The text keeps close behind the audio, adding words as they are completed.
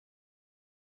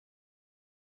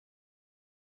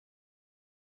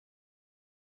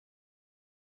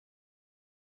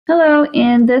Hello,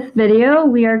 in this video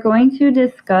we are going to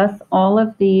discuss all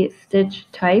of the stitch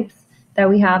types that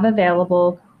we have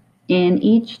available in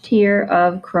each tier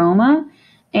of Chroma,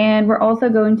 and we're also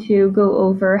going to go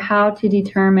over how to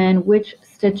determine which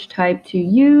stitch type to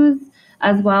use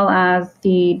as well as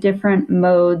the different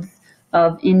modes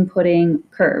of inputting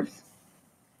curves.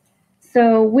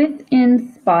 So with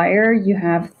Inspire, you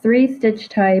have 3 stitch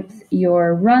types: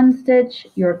 your run stitch,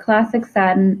 your classic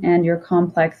satin, and your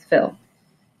complex fill.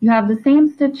 You have the same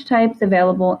stitch types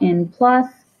available in Plus,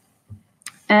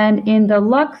 and in the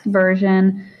Luxe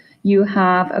version, you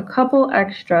have a couple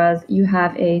extras. You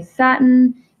have a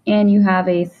satin and you have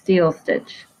a steel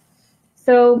stitch.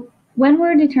 So when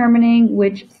we're determining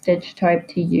which stitch type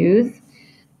to use,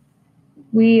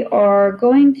 we are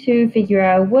going to figure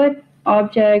out what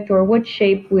object or what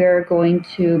shape we're going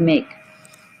to make.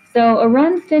 So a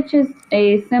run stitch is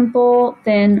a simple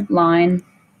thin line,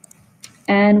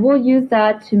 and we'll use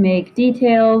that to make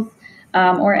details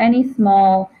or any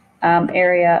small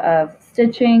area of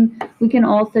stitching. We can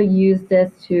also use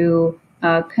this to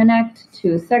connect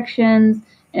two sections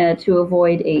to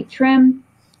avoid a trim.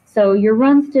 So your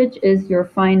run stitch is your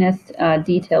finest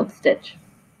detailed stitch.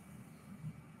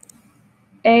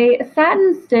 A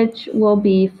satin stitch will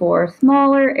be for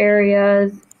smaller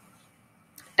areas,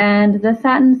 and the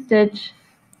satin stitch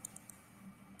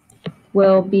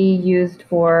will be used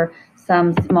for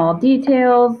some small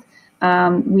details.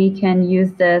 We can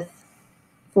use this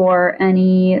for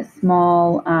any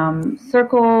small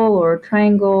circle or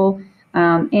triangle,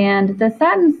 and the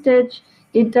satin stitch,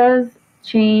 it does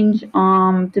change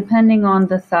depending on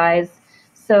the size.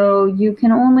 So you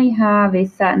can only have a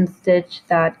satin stitch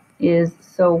that is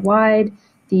so wide.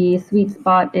 The sweet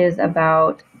spot is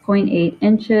about 0.8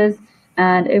 inches.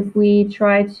 And if we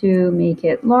try to make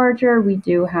it larger, we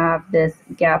do have this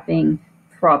gapping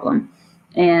problem.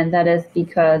 And that is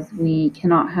because we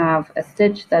cannot have a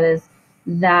stitch that is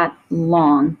that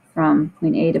long from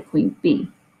point A to point B.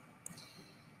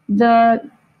 The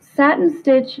satin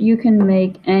stitch, you can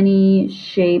make any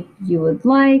shape you would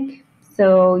like.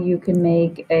 So you can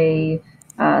make a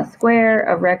square,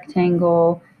 a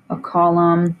rectangle, a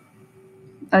column,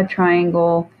 a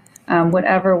triangle,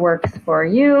 whatever works for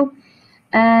you.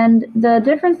 And the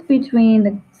difference between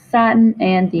the satin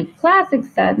and the classic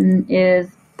satin is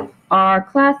our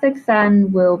classic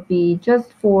satin will be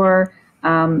just for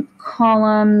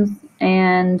columns,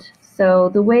 and so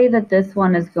the way that this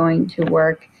one is going to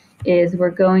work is we're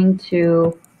going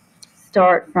to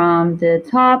start from the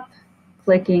top,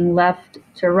 clicking left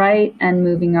to right and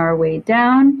moving our way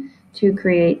down to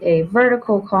create a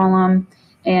vertical column,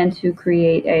 and to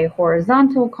create a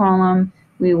horizontal column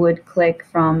we would click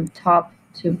from top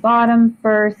to bottom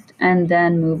first and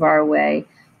then move our way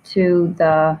to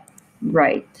the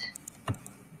right.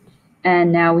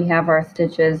 And now we have our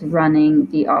stitches running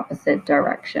the opposite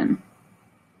direction.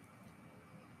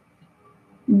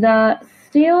 The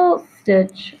steel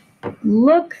stitch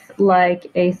looks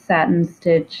like a satin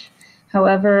stitch.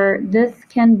 However, this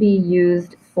can be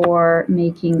used for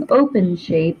making open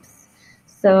shapes.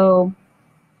 So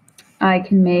I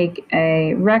can make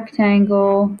a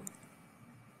rectangle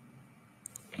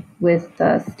with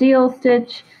the steel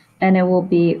stitch, and it will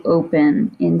be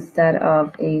open instead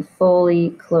of a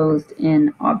fully closed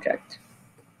in object.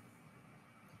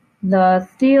 The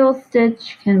steel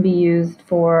stitch can be used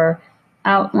for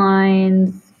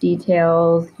outlines,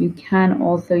 details. You can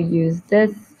also use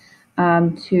this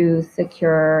to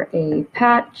secure a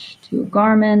patch to a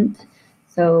garment.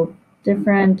 So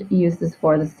different uses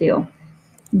for the steel.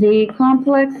 The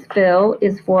complex fill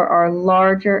is for our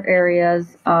larger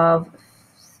areas of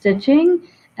stitching,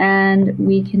 and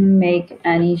we can make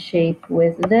any shape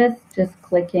with this just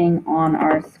clicking on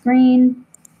our screen.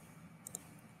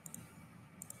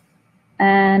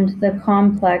 And the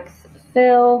complex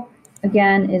fill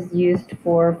again is used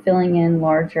for filling in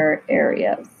larger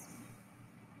areas.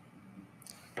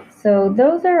 So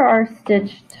those are our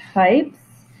stitch types.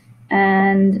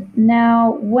 And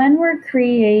now when we're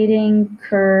creating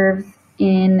curves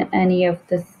in any of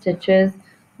the stitches,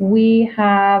 we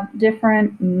have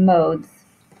different modes.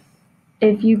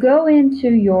 If you go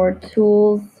into your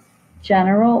Tools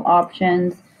General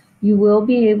Options, you will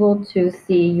be able to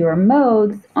see your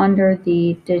modes under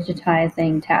the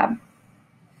Digitizing tab.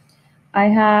 I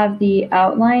have the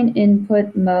Outline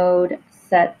Input mode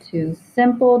set to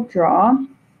Simple Draw.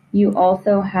 You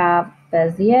also have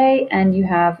Bezier and you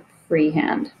have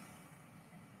Freehand.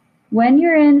 When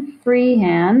you're in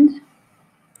Freehand,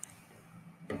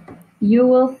 you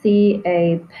will see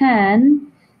a pen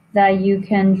that you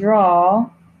can draw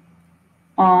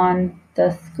on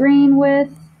the screen with,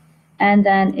 and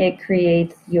then it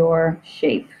creates your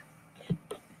shape.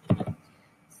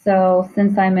 So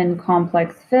since I'm in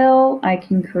complex fill, I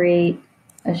can create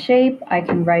a shape, I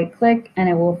can right click and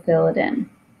it will fill it in.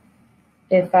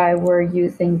 If I were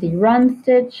using the run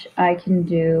stitch, I can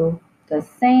do the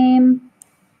same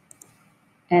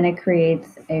and it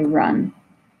creates a run.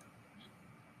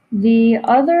 The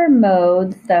other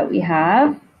modes that we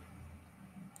have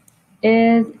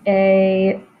is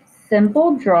a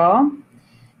simple draw.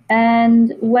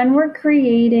 And when we're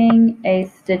creating a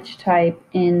stitch type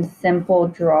in simple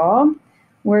draw,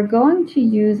 we're going to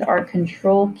use our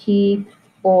control key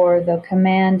or the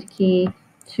command key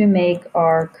to make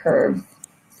our curves.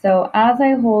 So as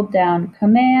I hold down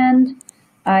command,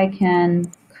 I can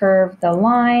curve the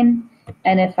line,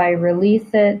 and if I release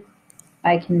it,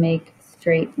 I can make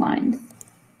straight lines.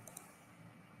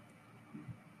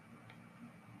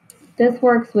 This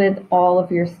works with all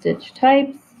of your stitch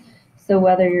types. So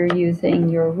whether you're using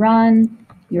your run,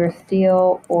 your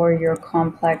steel, or your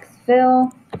complex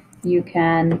fill, you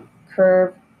can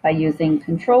curve by using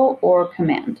control or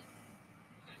command.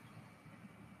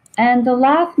 And the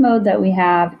last mode that we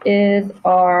have is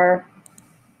our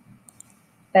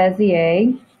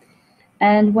Bezier.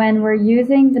 And when we're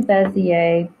using the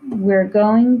Bezier, we're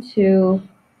going to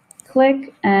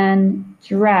click and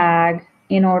drag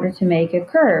in order to make a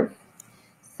curve.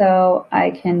 So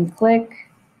I can click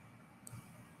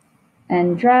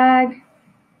and drag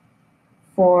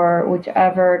for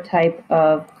whichever type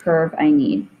of curve I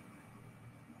need.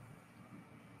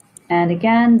 And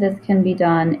again, this can be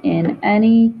done in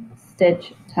any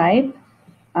stitch type.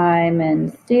 I'm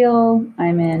in steel,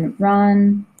 I'm in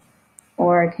run,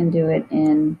 or I can do it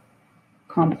in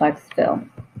complex fill.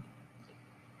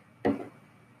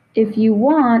 If you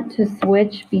want to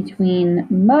switch between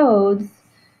modes,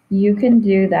 you can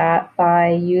do that by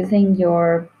using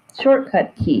your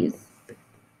shortcut keys.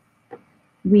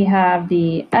 We have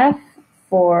the F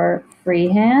for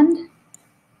freehand.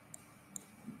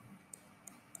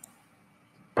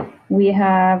 We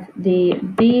have the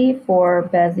B for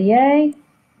Bezier.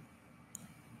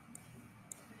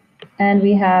 And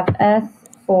we have S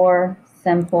for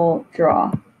simple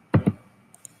draw.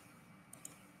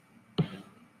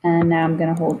 And now I'm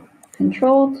going to hold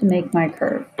control to make my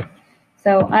curve.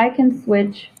 So I can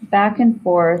switch back and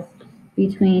forth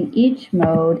between each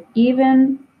mode,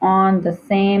 even on the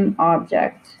same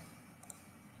object,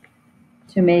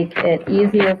 to make it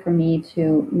easier for me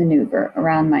to maneuver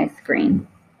around my screen.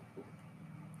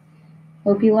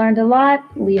 Hope you learned a lot.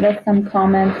 Leave us some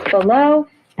comments below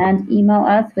and email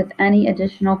us with any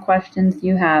additional questions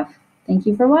you have. Thank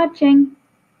you for watching.